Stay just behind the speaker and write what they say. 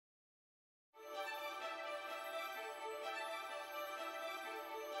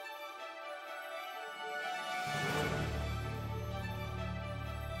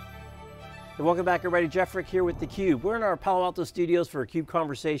And welcome back everybody, Jeff Frick here with theCUBE. We're in our Palo Alto studios for a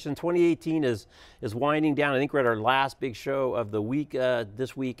CUBEConversation. 2018 is winding down. I think we're at our last big show of the week,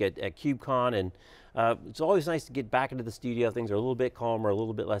 this week at CUBECon, and it's always nice to get back into the studio. Things are a little bit calmer, a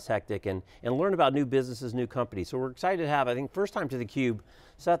little bit less hectic, and learn about new businesses, new companies. So we're excited to have, I think, first time to theCUBE,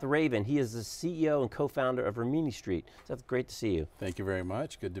 Seth Ravin. He is the CEO and co-founder of Rimini Street. Seth, great to see you. Thank you very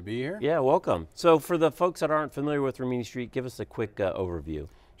much, good to be here. Yeah, welcome. So for the folks that aren't familiar with Rimini Street, give us a quick overview.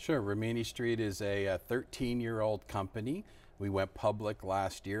 Sure, Rimini Street is a 13-year-old company. We went public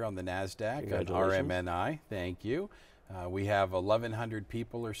last year on the NASDAQ, on RMNI, thank you. We have 1,100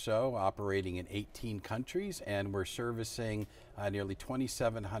 people or so operating in 18 countries, and we're servicing nearly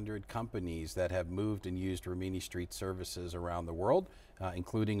 2,700 companies that have moved and used Rimini Street services around the world,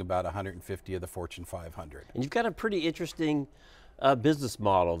 including about 150 of the Fortune 500. And you've got a pretty interesting business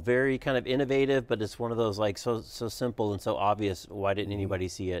model, very kind of innovative, but it's one of those like so simple and so obvious, why didn't anybody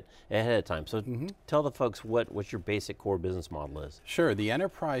see it ahead of time? So tell the folks what your basic core business model is. Sure, the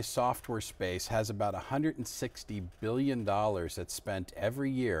enterprise software space has about $160 billion that's spent every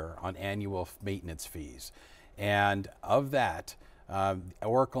year on annual maintenance fees. And of that,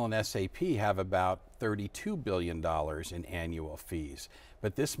 Oracle and SAP have about $32 billion in annual fees.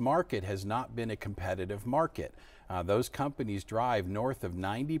 But this market has not been a competitive market. Those companies drive north of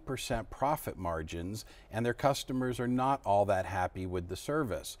 90% profit margins, and their customers are not all that happy with the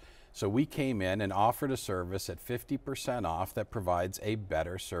service. So we came in and offered a service at 50% off that provides a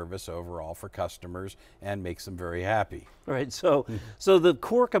better service overall for customers and makes them very happy. Right, so the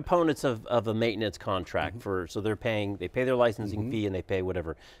core components of a maintenance contract, so they pay their licensing fee and they pay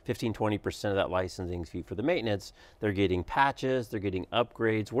whatever, 15–20% of that licensing fee for the maintenance. They're getting patches, they're getting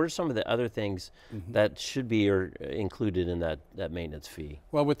upgrades. What are some of the other things that should be included in that maintenance fee?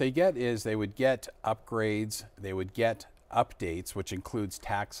 Well, what they get is they would get upgrades, they would get updates, which includes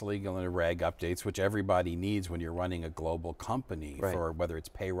tax, legal, and reg updates, which everybody needs when you're running a global company, for whether it's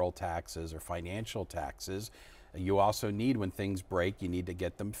payroll taxes or financial taxes. You also need, when things break, you need to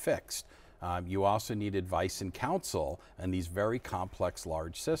get them fixed. You also need advice and counsel on these very complex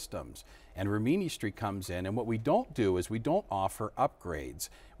large systems. And Rimini Street comes in, and what we don't do is we don't offer upgrades.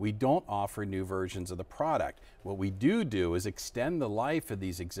 We don't offer new versions of the product. What we do is extend the life of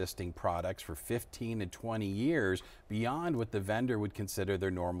these existing products for 15 to 20 years beyond what the vendor would consider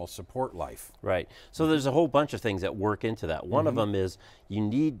their normal support life. Right, so there's a whole bunch of things that work into that. One of them is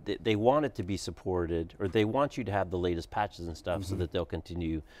they want it to be supported, or they want you to have the latest patches and stuff so that they'll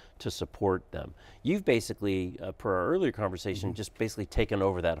continue to support them. You've basically, per our earlier conversation, just basically taken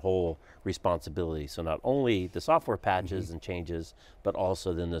over that whole responsibility. So not only the software patches and changes, but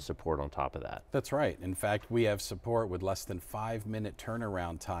also then the support on top of that. That's right. In fact, we have support with less than 5-minute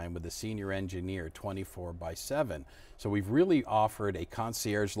turnaround time with a senior engineer 24/7. So we've really offered a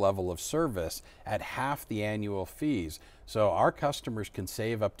concierge level of service at half the annual fees. So our customers can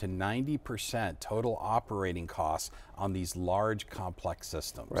save up to 90% total operating costs on these large, complex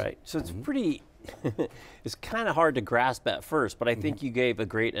systems. Right, so it's pretty, it's kind of hard to grasp at first, but I think you gave a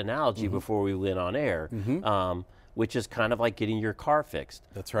great analogy before we went on air, which is kind of like getting your car fixed.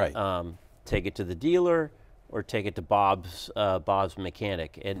 That's right. Take it to the dealer or take it to Bob's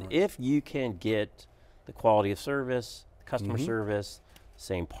mechanic. And if you can get the quality of service, customer service,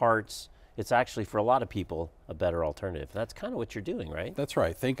 same parts, it's actually, for a lot of people, a better alternative. That's kind of what you're doing, right? That's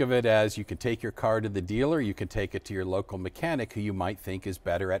right. Think of it as you can take your car to the dealer, you can take it to your local mechanic who you might think is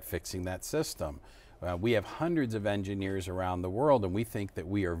better at fixing that system. We have hundreds of engineers around the world, and we think that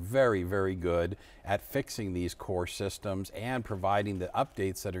we are very, very good at fixing these core systems and providing the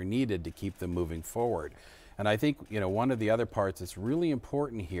updates that are needed to keep them moving forward. And I think, one of the other parts that's really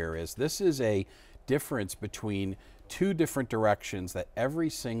important here is this is a difference between two different directions that every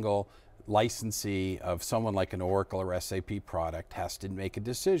single licensee of someone like an Oracle or SAP product has to make a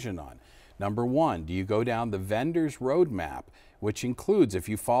decision on. Number one, do you go down the vendor's roadmap, which includes, if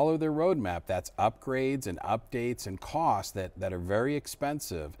you follow their roadmap, that's upgrades and updates and costs that are very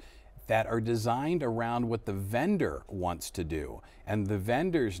expensive, that are designed around what the vendor wants to do and the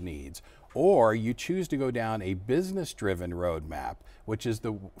vendor's needs. Or you choose to go down a business-driven roadmap, which is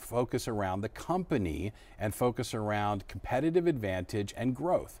the focus around the company and focus around competitive advantage and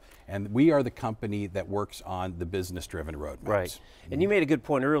growth. And we are the company that works on the business-driven roadmaps. Right, and you made a good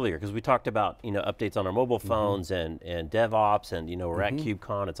point earlier, because we talked about updates on our mobile phones and DevOps, and we're at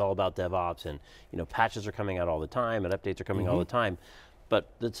CUBECon, it's all about DevOps, and patches are coming out all the time and updates are coming all the time. But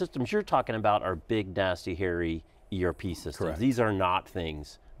the systems you're talking about are big, nasty, hairy ERP systems. Correct. These are not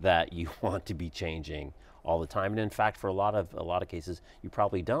things that you want to be changing all the time. And in fact, for a lot of cases, you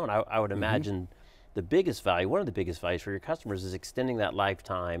probably don't. I would imagine the biggest value, one of the biggest values for your customers is extending that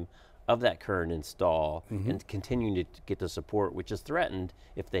lifetime of that current install and continuing to get the support, which is threatened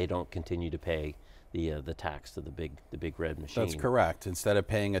if they don't continue to pay the tax to the big red machine. That's correct. Instead of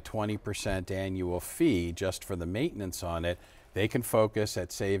paying a 20% annual fee just for the maintenance on it, they can focus at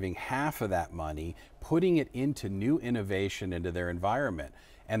saving half of that money, putting it into new innovation into their environment.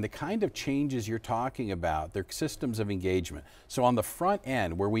 And the kind of changes you're talking about, they're systems of engagement. So on the front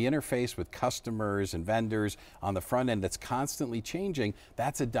end, where we interface with customers and vendors, on the front end that's constantly changing,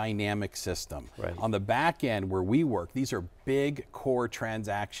 that's a dynamic system. Right. On the back end where we work, these are big core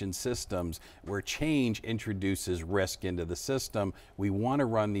transaction systems where change introduces risk into the system. We want to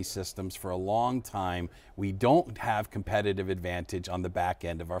run these systems for a long time. We don't have competitive advantage on the back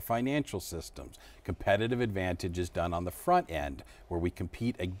end of our financial systems. Competitive advantage is done on the front end where we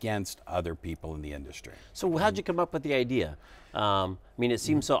compete against other people in the industry. So how'd you come up with the idea? I mean, it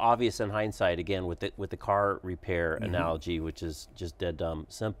seems so obvious in hindsight, again, with the car repair analogy, which is just dead dumb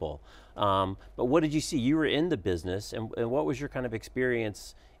simple. But what did you see? You were in the business, and what was your kind of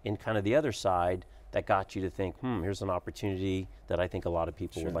experience in kind of the other side that got you to think, here's an opportunity that I think a lot of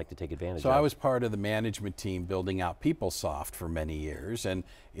people would like to take advantage of? So I was part of the management team building out PeopleSoft for many years, and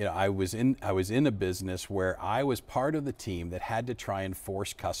I was in a business where I was part of the team that had to try and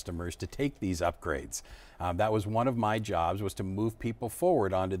force customers to take these upgrades. That was one of my jobs, was to move people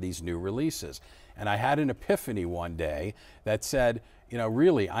forward onto these new releases. And I had an epiphany one day that said,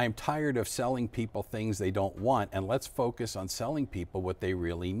 really, I'm tired of selling people things they don't want, and let's focus on selling people what they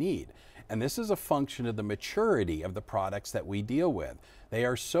really need. And this is a function of the maturity of the products that we deal with. They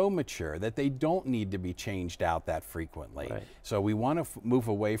are so mature that they don't need to be changed out that frequently. Right. So we want to move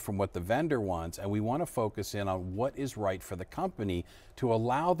away from what the vendor wants, and we want to focus in on what is right for the company to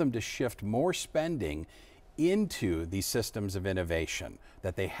allow them to shift more spending into these systems of innovation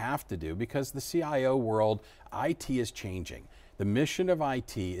that they have to do, because the CIO world, IT is changing. The mission of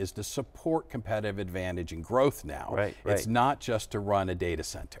IT is to support competitive advantage and growth now. Right. It's not just to run a data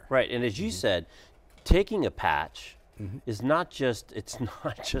center. Right, and as you said, taking a patch is not just, it's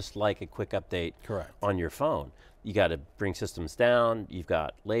not just like a quick update Correct. on your phone. You got to bring systems down, you've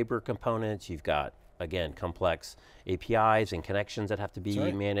got labor components, you've got, again, complex APIs and connections that have to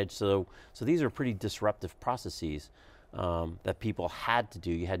be managed. So these are pretty disruptive processes that people had to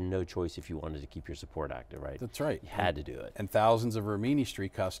do. You had no choice if you wanted to keep your support active, right? That's right. You had to do it. And thousands of Rimini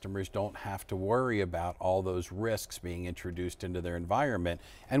Street customers don't have to worry about all those risks being introduced into their environment.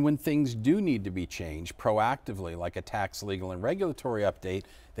 And when things do need to be changed proactively, like a tax, legal, and regulatory update,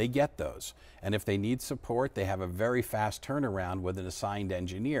 they get those. And if they need support, they have a very fast turnaround with an assigned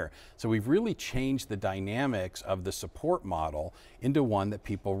engineer. So we've really changed the dynamics of the support model into one that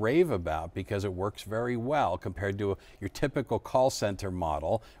people rave about because it works very well compared to your typical call center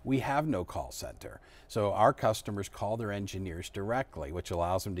model. We have no call center. So our customers call their engineers directly, which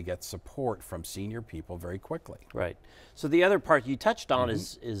allows them to get support from senior people very quickly. Right. So the other part you touched on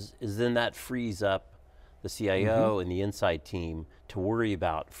is then that frees up the CIO and the inside team to worry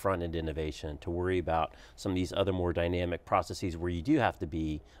about front-end innovation, to worry about some of these other more dynamic processes where you do have to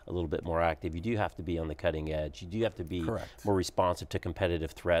be a little bit more active, you do have to be on the cutting edge, you do have to be more responsive to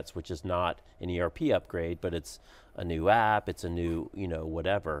competitive threats, which is not an ERP upgrade, but it's a new app, it's a new,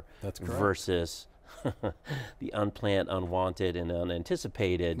 whatever. That's correct. Versus the unplanned, unwanted, and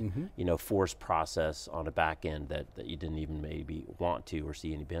unanticipated, forced process on a back end that you didn't even maybe want to or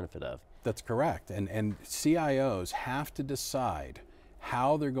see any benefit of. That's correct. And CIOs have to decide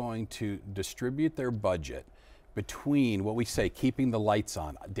how they're going to distribute their budget between what we say, keeping the lights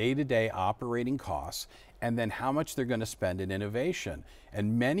on, day-to-day operating costs, and then how much they're going to spend in innovation.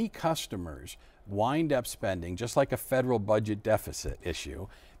 And many customers wind up spending, just like a federal budget deficit issue,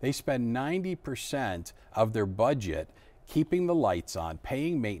 they spend 90% of their budget keeping the lights on,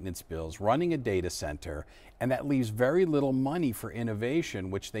 paying maintenance bills, running a data center, and that leaves very little money for innovation,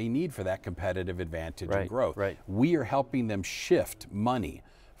 which they need for that competitive advantage and growth. Right. We are helping them shift money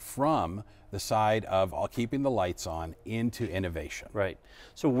from the side of keeping the lights on into innovation. Right.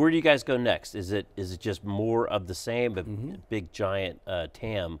 So where do you guys go next? Is it just more of the same, but big giant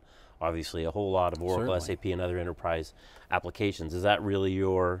TAM, obviously a whole lot of Oracle, SAP, and other enterprise applications? Is that really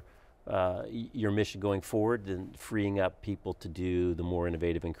your mission going forward, and freeing up people to do the more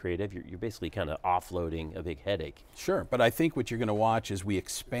innovative and creative? You're basically kind of offloading a big headache. Sure, but I think what you're going to watch is we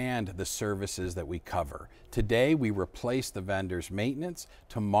expand the services that we cover. Today we replace the vendor's maintenance.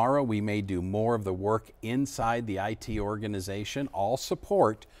 Tomorrow we may do more of the work inside the IT organization, all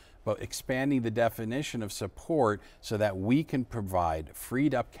support, but expanding the definition of support so that we can provide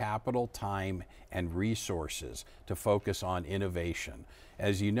freed up capital, time, and resources to focus on innovation.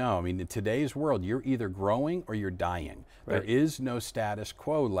 As you know, I mean, in today's world, you're either growing or you're dying. Right. There is no status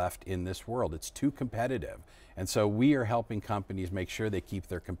quo left in this world. It's too competitive. And so we are helping companies make sure they keep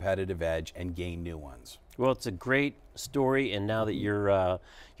their competitive edge and gain new ones. Well, it's a great story, and now that you're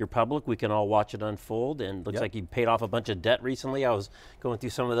public, we can all watch it unfold, and looks like you paid off a bunch of debt recently. I was going through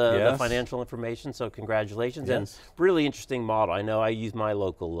some of the financial information, so congratulations. And really interesting model. I know I use my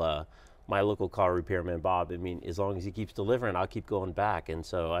local car repairman, Bob. I mean, as long as he keeps delivering, I'll keep going back. And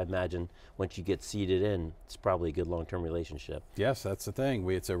so I imagine once you get seated in, it's probably a good long-term relationship. Yes, that's the thing.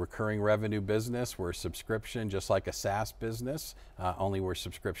 It's a recurring revenue business. We're a subscription, just like a SaaS business, only we're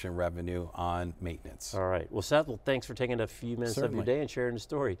subscription revenue on maintenance. All right. Well, Seth, thanks for taking a few minutes of your day and sharing the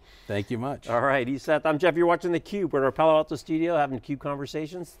story. Thank you much. All right. He's Seth. I'm Jeff. You're watching theCUBE. We're at our Palo Alto studio having CUBE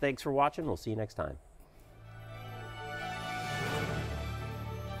conversations. Thanks for watching. We'll see you next time.